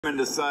And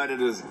decided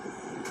to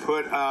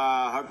put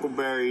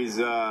Huckleberry's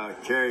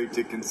carry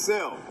to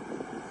Conceal.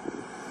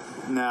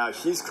 Now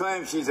she's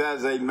claimed she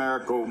has a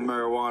medical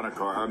marijuana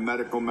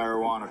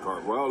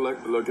card. Well,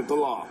 look at the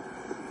law.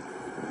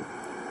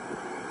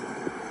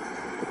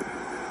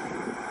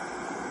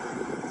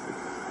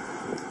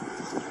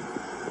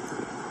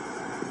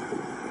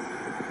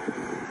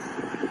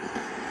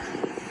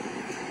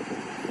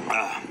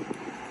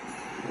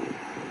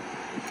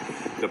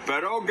 The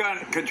Federal Gun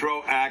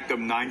Control Act of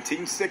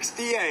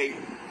 1968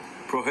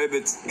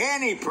 prohibits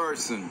any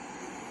person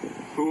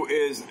who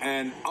is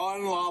an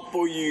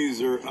unlawful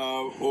user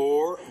of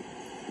or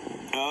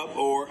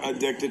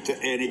addicted to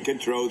any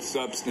controlled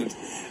substance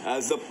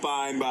as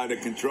defined by the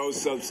Controlled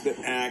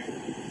Substance Act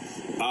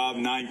of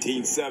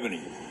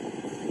 1970.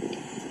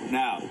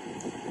 Now,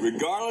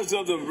 regardless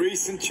of the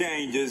recent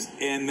changes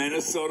in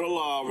Minnesota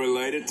law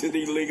related to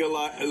the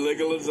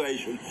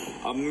legalization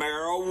of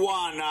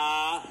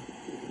marijuana,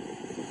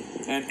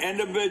 an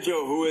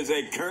individual who is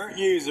a current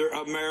user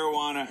of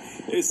marijuana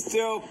is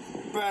still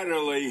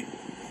federally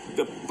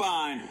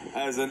defined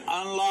as an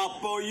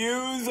unlawful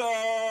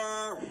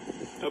user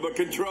of a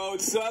controlled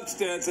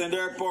substance and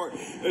therefore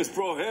is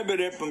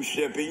prohibited from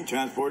shipping,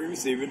 transporting,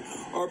 receiving,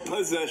 or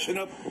possession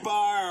of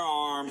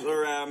firearms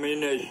or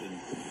ammunition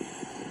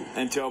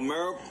until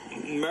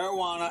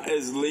marijuana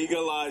is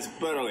legalized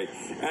federally.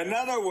 In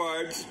other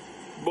words,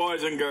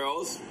 boys and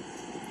girls,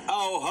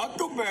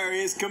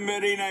 Huckleberry is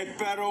committing a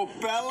federal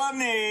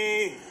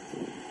felony.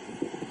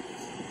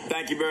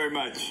 Thank you very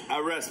much. I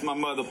rest my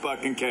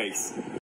motherfucking case.